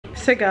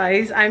So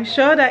guys, I'm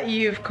sure that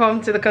you've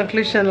come to the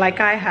conclusion like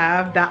I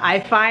have that I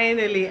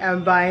finally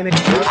am buying a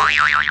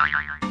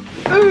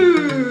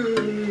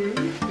Ooh.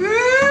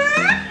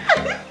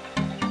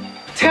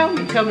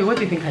 Tell me, what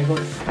do you think I got?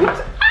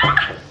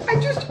 I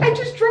just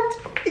dropped.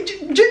 Do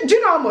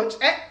you know how much?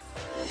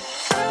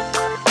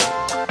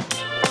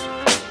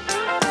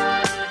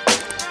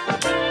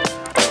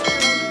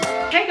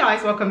 Hey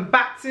guys, welcome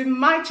back to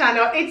my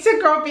channel. It's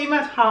your girl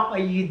Vymart. How are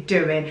you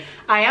doing?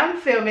 I am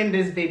filming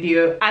this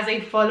video as a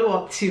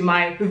follow-up to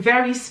my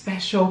very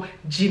special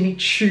Jimmy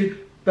Choo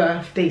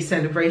birthday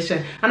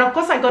celebration, and of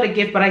course I got a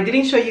gift, but I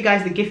didn't show you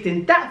guys the gift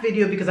in that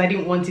video because I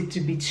didn't want it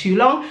to be too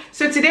long.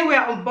 So today we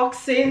are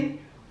unboxing,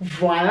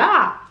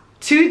 voila,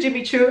 2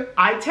 Jimmy Choo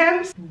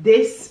items.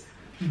 This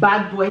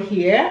bad boy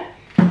here,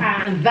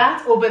 and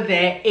that over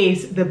there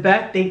is the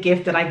birthday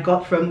gift that I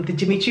got from the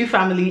Jimmy Choo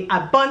family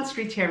at Bond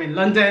Street here in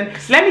London.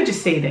 So let me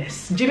just say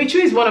this, Jimmy Choo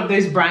is one of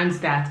those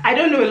brands that I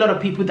don't know a lot of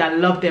people that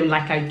love them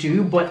like I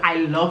do, but I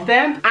love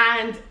them,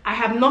 and I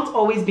have not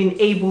always been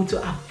able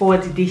to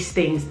afford these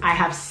things. I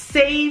have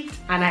saved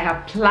and I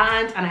have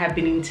planned and I have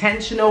been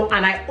intentional,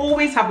 and I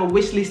always have a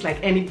wish list like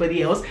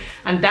anybody else,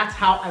 and that's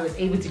how I was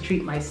able to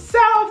treat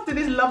myself to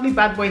this lovely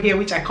bad boy here,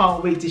 which I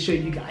can't wait to show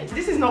you guys.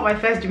 This is not my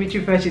first Jimmy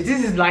Choo purchase.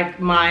 This is like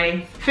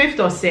my 5th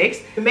or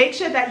 6th. Make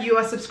sure that you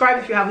are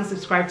subscribed if you haven't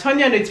subscribed. Turn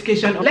your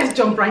notification on. Let's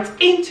jump right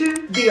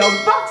into the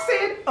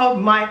unboxing of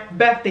my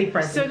birthday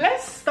present. So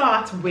let's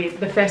start with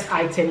the first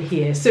item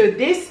here. So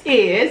this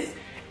is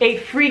a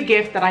free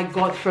gift that I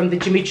got from the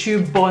Jimmy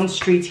Choo Bond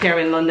Street here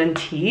in London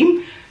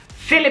team.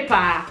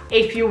 Philippa,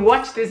 if you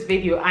watch this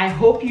video, I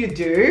hope you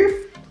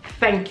do.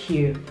 Thank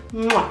you.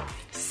 Mwah.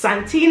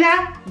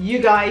 Santina, you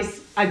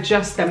guys are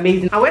just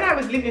amazing. And when I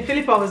was leaving,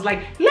 Philippa was like,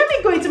 let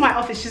me go into my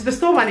office. She's the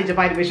store manager,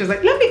 by the way. She was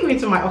like, let me go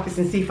into my office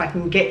and see if I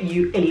can get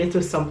you a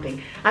little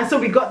something. And so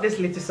we got this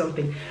little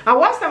something. And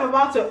whilst I'm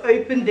about to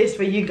open this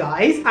for you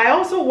guys, I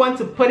also want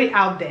to put it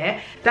out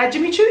there that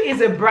Jimmy Choo is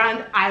a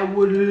brand I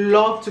would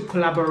love to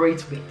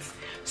collaborate with.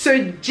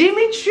 So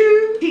Jimmy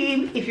Choo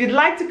team, if you'd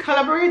like to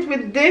collaborate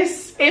with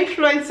this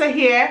influencer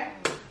here,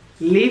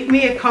 leave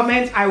me a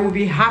comment. I will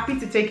be happy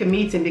to take a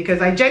meeting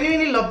because I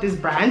genuinely love this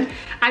brand,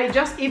 and it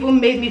just even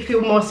made me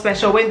feel more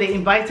special when they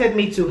invited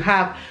me to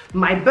have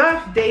my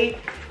birthday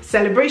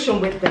celebration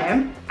with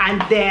them.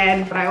 And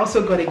then, but I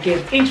also got a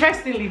gift.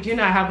 Interestingly, do you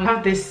know I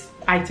have this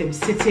item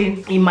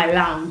sitting in my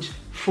lounge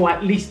for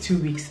at least 2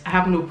 weeks. I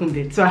haven't opened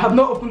it. So I have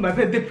not opened my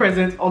birthday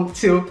present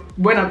until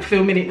when I'm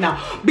filming it now,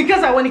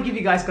 because I want to give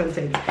you guys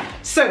content.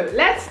 So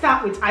let's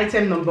start with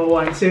item number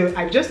 1. So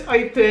I've just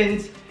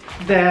opened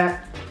the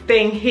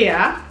thing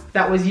here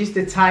that was used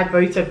to tie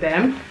both of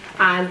them,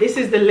 and this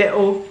is the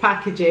little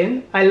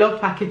packaging. I love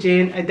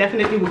packaging. I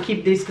definitely will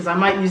keep this because I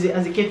might use it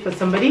as a gift for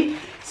somebody.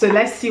 So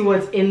let's see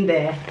what's in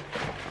there.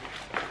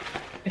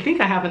 I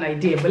think I have an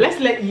idea, but let's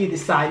let you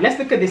decide. Let's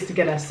look at this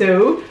together.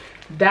 So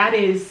that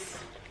is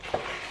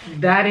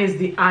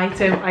the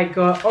item I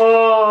got.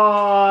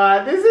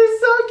 Oh, this is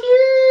so cute.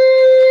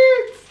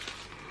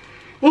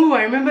 Oh,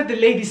 I remember the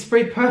lady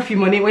sprayed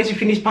perfume on it when she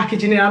finished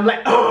packaging it. I'm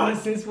like, oh,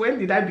 since when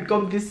did I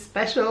become this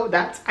special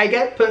that I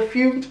get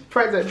perfumed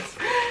presents?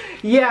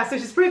 Yeah, so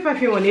she sprayed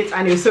perfume on it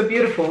and it was so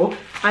beautiful.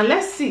 And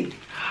let's see.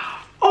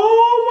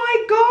 Oh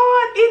my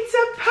God, it's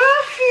a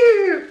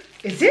perfume.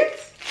 Is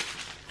it?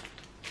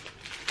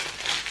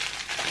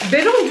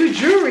 They don't do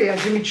jewelry at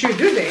Jimmy Choo,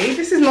 do they?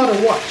 This is not a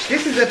watch.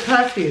 This is a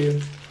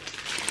perfume.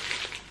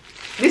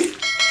 This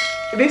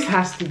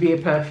has to be a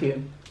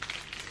perfume.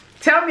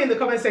 Tell me in the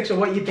comment section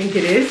what you think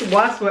it is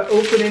whilst we're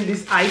opening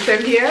this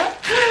item here.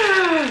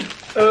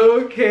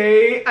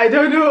 Okay, I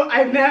don't know,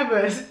 I'm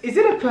nervous. Is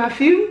it a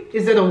perfume?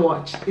 Is it a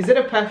watch? Is it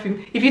a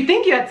perfume? If you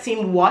think you're at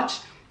team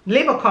watch,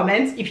 leave a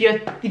comment. If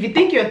you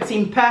think you're at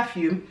team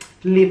perfume,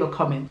 leave a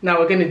comment. Now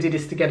we're gonna do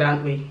this together,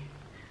 aren't we?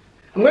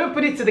 I'm gonna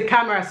put it to the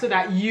camera so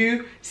that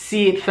you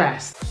see it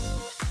first.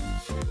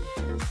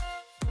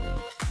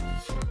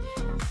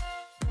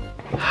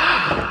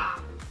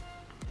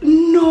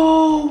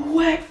 No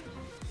way.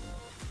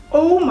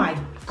 Oh my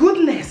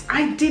goodness,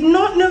 I did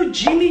not know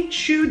Jimmy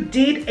Choo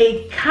did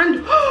a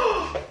candle.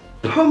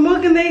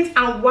 Pomegranate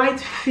and white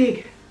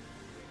fig.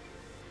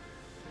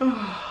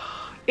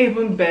 Oh,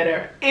 even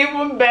better,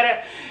 even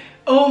better.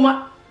 Oh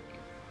my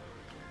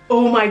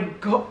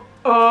God.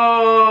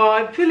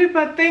 Oh,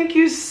 Philippa, thank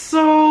you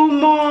so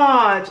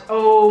much.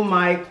 Oh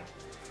my.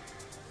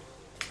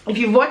 If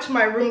you've watched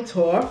my room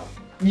tour,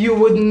 you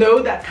would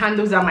know that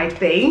candles are my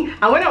thing.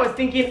 And when I was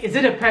thinking, is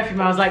it a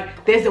perfume? I was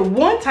like, there's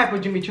one type of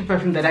Jimmy Choo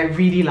perfume that I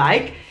really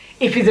like.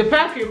 If it's a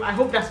perfume, I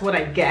hope that's what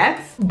I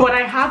get. But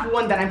I have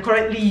one that I'm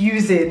currently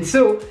using.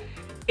 So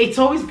it's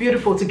always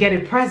beautiful to get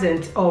a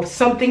present of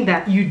something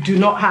that you do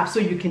not have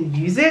so you can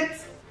use it.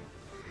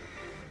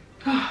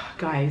 Oh,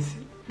 guys,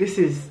 this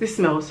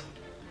smells.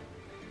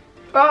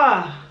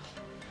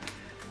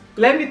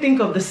 Let me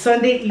think of the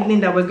Sunday evening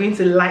that we're going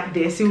to light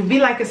this. It will be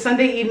like a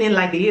Sunday evening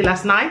like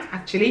last night,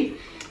 actually.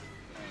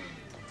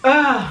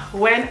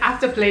 When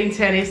after playing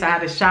tennis, I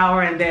had a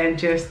shower and then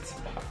just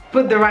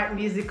put the right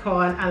music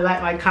on and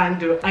light my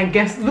candle, and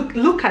guess,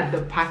 look at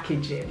the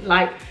packaging.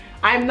 Like,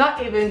 I'm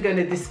not even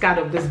gonna discard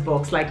of this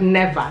box, like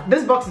never.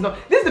 This box is not,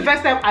 this is the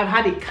first time I've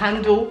had a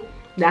candle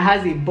that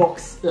has a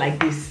box like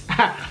this.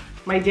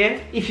 My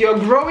dear, if you're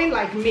growing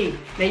like me,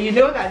 then you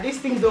know that these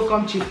things don't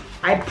come cheap.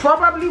 I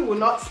probably will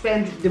not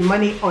spend the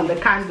money on the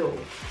candle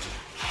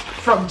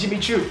from Jimmy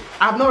Choo.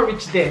 I've not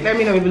reached there. Let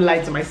me not even lie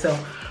to myself.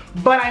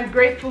 But I'm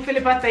grateful,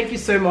 Philippa, thank you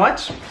so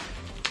much.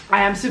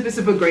 I am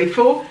super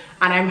grateful,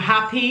 and I'm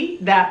happy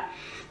that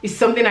it's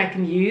something I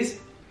can use.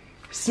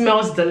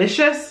 Smells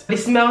delicious. It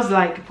smells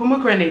like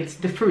pomegranate,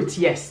 the fruit.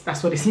 Yes,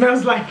 that's what it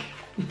smells like.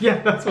 Yeah,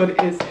 that's what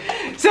it is.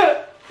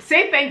 So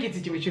say thank you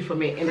to Jimmy Choo for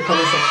me in the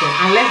comment section,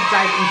 and let's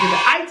dive into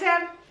the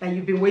item that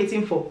you've been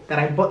waiting for, that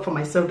I bought for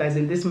myself, that's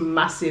in this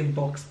massive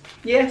box.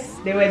 Yes,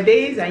 there were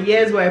days and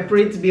years where I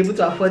prayed to be able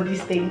to afford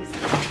these things,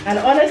 and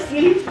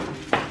honestly,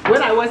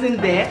 when I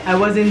wasn't there, I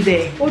wasn't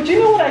there. Oh, do you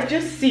know what I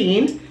just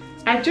seen?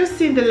 I just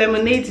seen the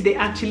lemonade they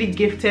actually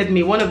gifted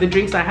me, one of the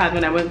drinks I had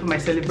when I went for my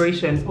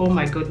celebration. Oh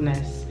my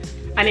goodness.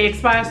 And it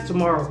expires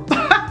tomorrow.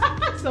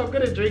 So I'm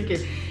gonna drink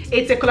it.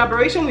 It's a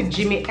collaboration with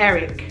Jimmy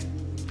Eric.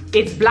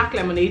 It's black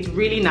lemonade,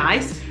 really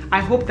nice. I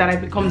hope that I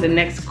become the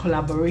next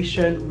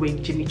collaboration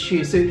with Jimmy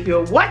Choo. So if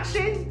you're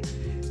watching,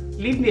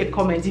 leave me a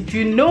comment. If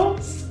you know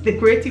the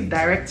creative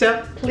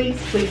director, please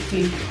tell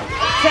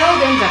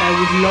them that I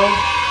would love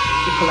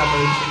the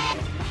collaboration.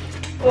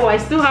 Oh, I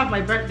still have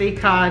my birthday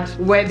card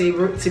where they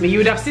wrote to me. You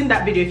would have seen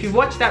that video. If you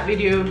watched that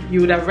video,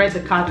 you would have read the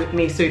card with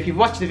me. So if you've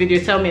watched the video,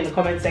 tell me in the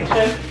comment section.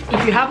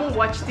 If you haven't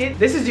watched it,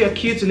 this is your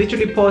cue to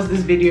literally pause this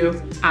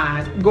video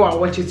and go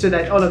and watch it so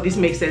that all of this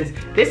makes sense.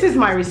 This is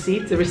my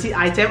receipt, the receipt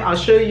item. I'll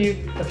show you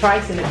the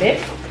price in a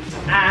bit.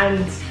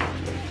 And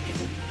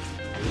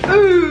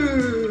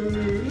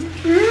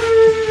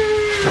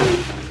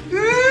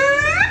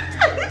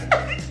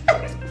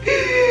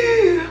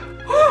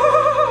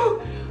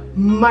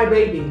my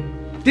baby.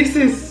 This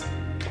is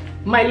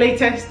my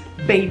latest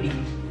baby.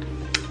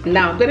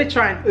 Now I'm gonna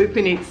try and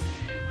open it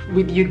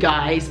with you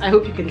guys. I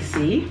hope you can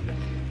see.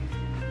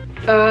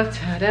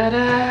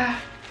 Ta-da-da.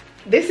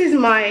 This is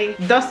my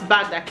dust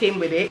bag that came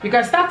with it. You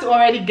can start to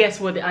already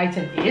guess what the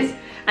item is.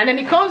 And then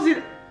it comes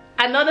with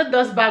another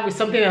dust bag with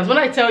something else. When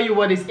I tell you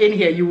what is in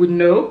here, you would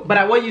know. But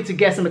I want you to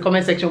guess in the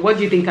comment section. What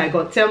do you think I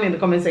got? Tell me in the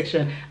comment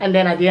section. And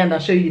then at the end, I'll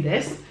show you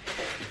this.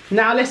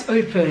 Now let's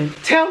open.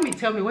 Tell me,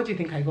 what do you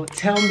think I got?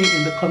 Tell me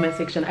in the comment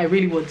section. I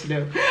really want to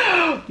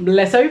know.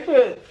 Let's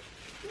open.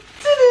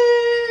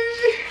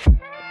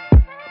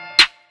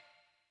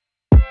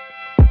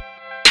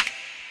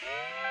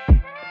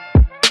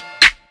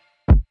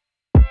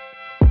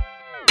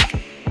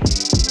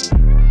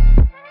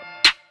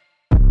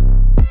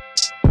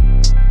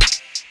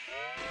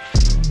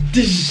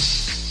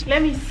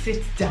 Let me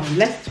sit down.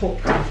 Let's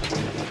talk.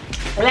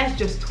 Let's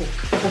just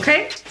talk,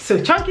 okay?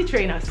 So chunky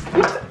trainers.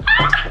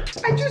 Ah,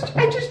 I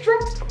just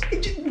dropped.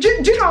 Do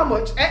you know how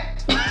much?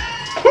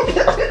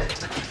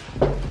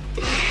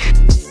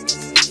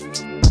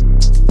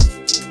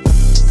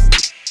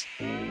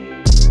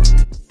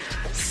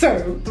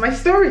 So my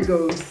story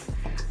goes,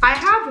 I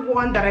have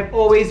one that I've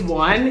always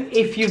worn.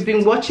 If you've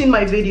been watching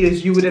my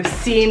videos, you would have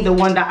seen the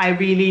one that I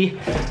really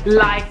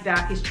like,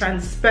 that is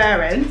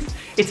transparent.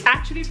 It's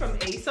actually from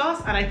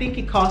ASOS, and I think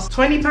it costs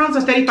 20 pounds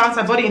or 30 pounds.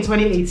 I bought it in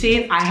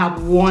 2018. I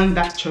have worn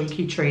that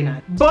chunky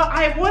trainer. But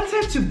I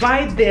wanted to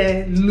buy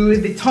the Louis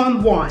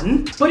Vuitton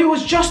one, but it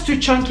was just too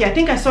chunky. I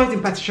think I saw it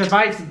in Patricia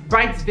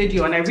Bright's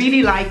video, and I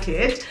really like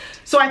it.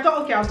 So I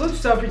thought, okay, I'll go to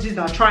Selfridges and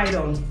I'll try it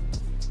on.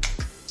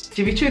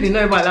 Jimmy Choo did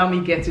not even allow me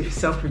to get to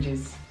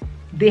Selfridges.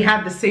 They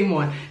had the same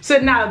one. So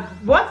now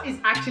what is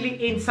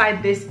actually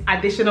inside this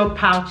additional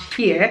pouch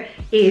here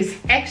is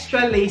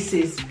extra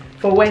laces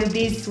for when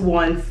these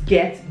ones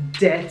get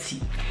dirty.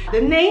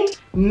 The name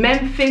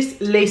Memphis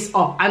Lace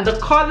Up, and the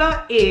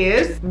color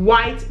is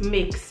white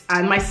mix,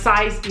 and my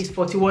size is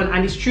 41,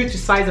 and it's true to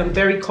size. I'm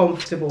very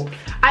comfortable.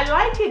 I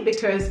like it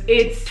because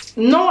it's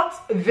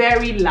not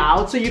very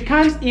loud, so you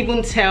can't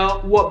even tell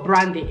what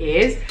brand it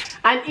is.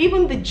 And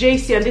even the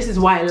JC, and this is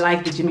why I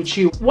like the Jimmy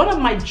Choo, one of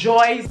my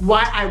joys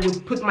why I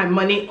would put my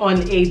money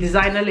on a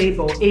designer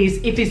label is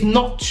if it's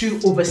not too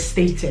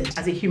overstated.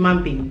 As a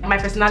human being, my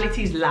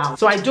personality is loud,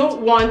 so I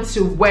don't want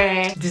to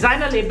wear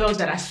designer labels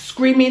that are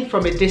screaming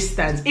from a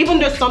distance. Even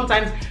though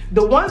sometimes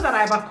the ones that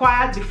I've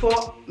acquired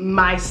before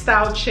my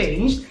style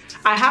changed,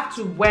 I have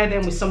to wear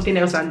them with something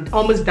else and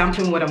almost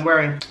dampen what I'm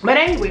wearing. But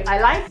anyway, I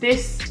like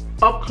this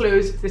up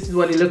close. This is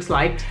what it looks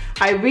like.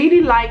 I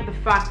really like the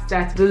fact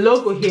that the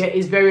logo here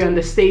is very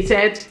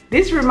understated.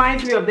 This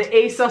reminds me of the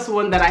ASOS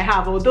one that I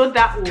have, although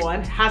that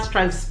one has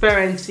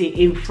transparency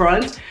in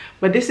front,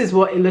 but this is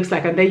what it looks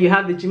like. And then you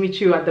have the Jimmy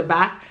Choo at the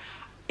back.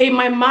 In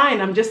my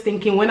mind, I'm just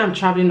thinking when I'm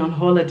traveling on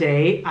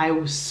holiday, I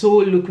will so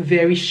look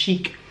very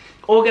chic,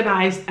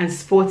 organized and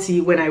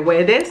sporty when I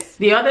wear this.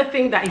 The other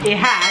thing that it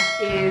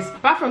has is,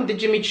 apart from the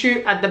Jimmy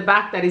Choo at the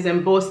back that is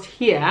embossed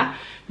here,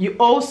 you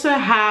also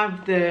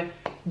have the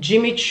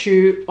Jimmy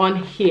Choo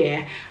on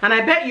here. And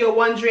I bet you're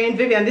wondering,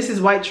 Vivian, this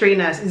is white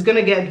trainers, it's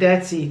gonna get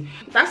dirty.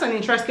 That's an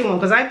interesting one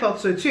because I thought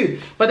so too.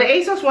 But the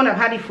ASOS one, I've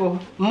had it for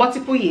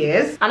multiple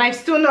years and I've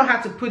still not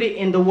had to put it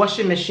in the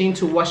washing machine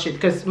to wash it,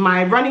 because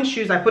my running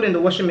shoes I put in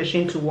the washing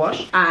machine to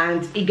wash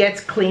and it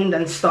gets cleaned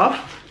and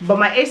stuff. But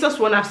my ASOS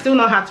one, I've still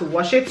not had to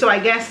wash it. So I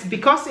guess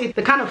because it's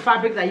the kind of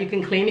fabric that you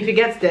can clean, if it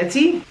gets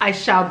dirty, I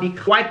shall be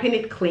wiping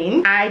it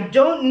clean. I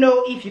don't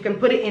know if you can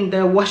put it in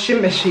the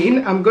washing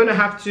machine. I'm gonna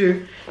have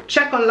to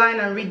check online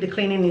and read the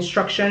cleaning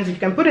instructions. If you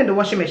can put it in the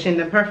washing machine,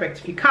 then perfect.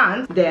 If you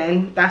can't,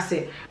 then that's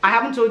it. I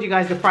haven't told you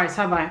guys the price,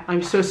 have I?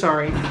 I'm so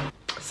sorry.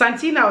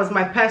 Santina was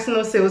my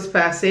personal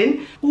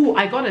salesperson. Oh,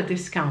 I got a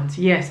discount.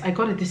 Yes, I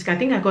got a discount. I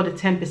think I got a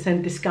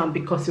 10% discount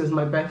because it was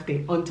my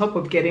birthday, on top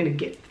of getting a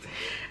gift.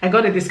 I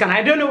got a discount.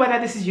 I don't know whether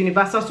this is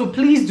universal, so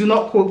please do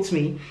not quote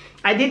me.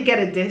 I did get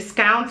a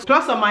discount,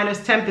 plus or minus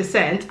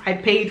 10%. I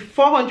paid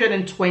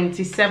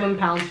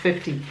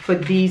 £427.50 for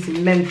these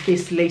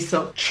Memphis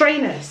lace-up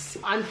trainers.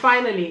 And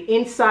finally,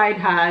 inside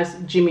has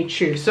Jimmy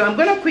Choo. So I'm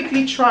gonna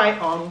quickly try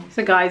on.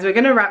 So guys, we're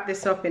gonna wrap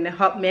this up in a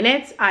hot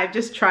minute. I've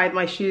just tried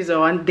my shoes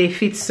on. They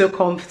fit so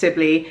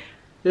comfortably.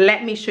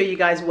 Let me show you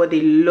guys what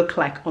they look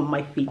like on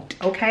my feet,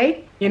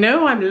 okay? You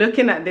know, I'm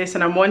looking at this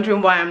and I'm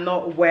wondering why I'm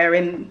not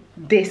wearing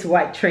this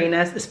white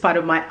trainers as part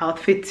of my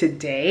outfit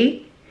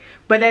today.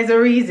 But there's a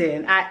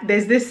reason.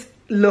 There's this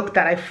look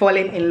that I've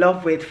fallen in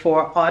love with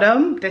for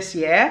autumn this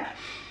year.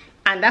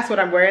 And that's what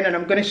I'm wearing, and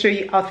I'm going to show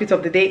you outfit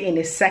of the day in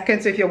a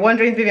second. So if you're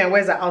wondering, Vivian,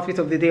 where's the outfit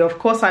of the day? Of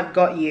course I've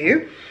got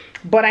you.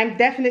 But I'm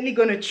definitely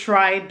going to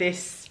try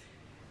this.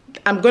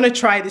 I'm going to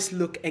try this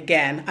look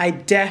again. I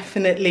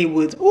definitely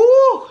would.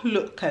 Ooh,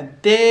 look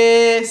at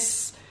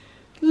this.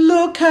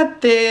 Look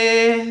at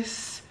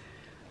this.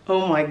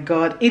 Oh my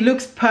god, it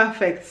looks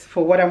perfect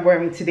for what I'm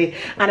wearing today,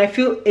 and I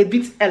feel a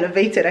bit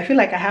elevated. I feel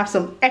like I have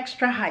some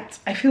extra height.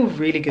 I feel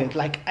really good.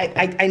 Like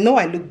I know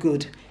I look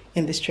good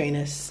in these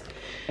trainers.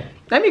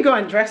 Let me go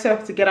and dress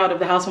up to get out of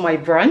the house for my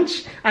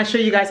brunch and show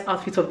you guys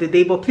outfit of the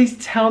day. But please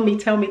tell me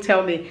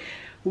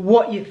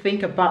what you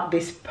think about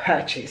this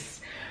purchase.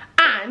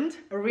 And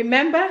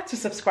remember to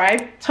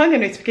subscribe, turn your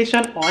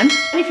notification on.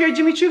 And if you're a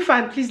Jimmy Choo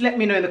fan, please let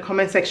me know in the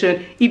comment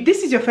section. If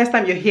this is your first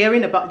time you're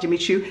hearing about Jimmy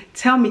Choo,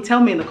 tell me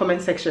in the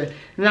comment section.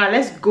 Now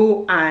let's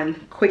go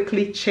and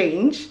quickly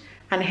change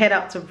and head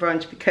out to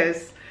brunch,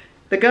 because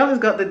the girl has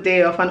got the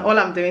day off and all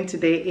I'm doing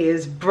today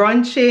is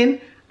brunching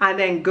and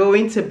then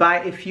going to buy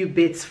a few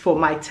bits for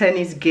my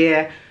tennis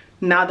gear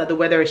now that the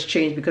weather has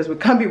changed, because we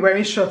can't be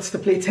wearing shorts to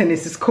play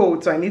tennis. It's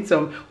cold, so I need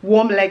some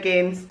warm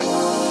leggings.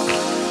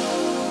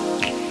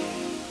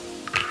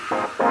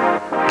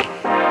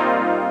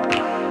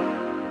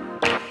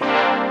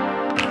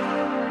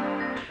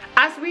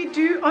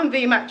 On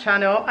the Vymart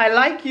channel, I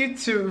like you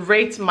to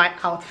rate my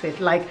outfit.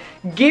 Like,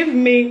 give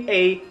me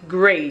a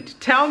grade.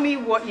 Tell me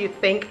what you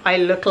think I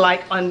look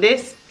like on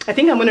this. I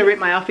think I'm gonna rate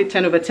my outfit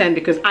 10 over 10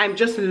 because I'm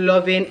just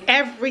loving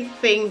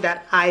everything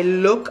that I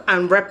look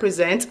and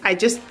represent. I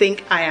just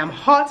think I am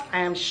hot, I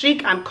am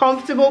chic, I'm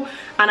comfortable,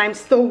 and I'm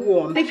still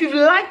warm. If you've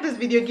liked this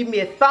video, give me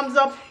a thumbs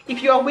up.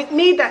 If you are with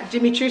me that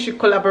Jimmy Choo should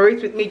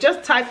collaborate with me,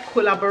 just type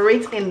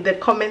collaborate in the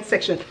comment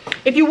section.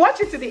 If you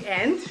watch it to the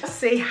end,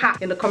 say ha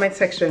in the comment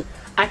section.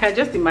 I can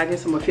just imagine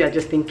some of you are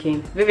just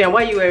thinking, Vivian,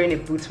 why are you wearing a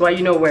boots? Why are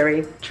you not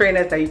wearing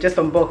trainers that you just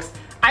unboxed?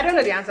 I don't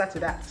know the answer to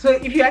that. So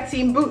if you are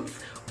team boots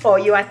or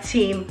you are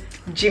team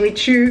Jimmy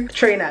Choo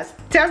trainers,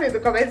 tell me in the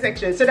comment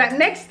section so that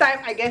next time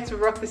I get to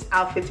rock this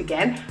outfit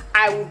again,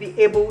 I will be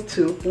able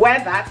to wear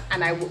that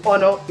and I will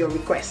honor your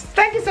request.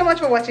 Thank you so much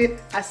for watching.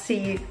 I'll see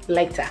you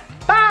later.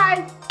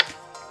 Bye.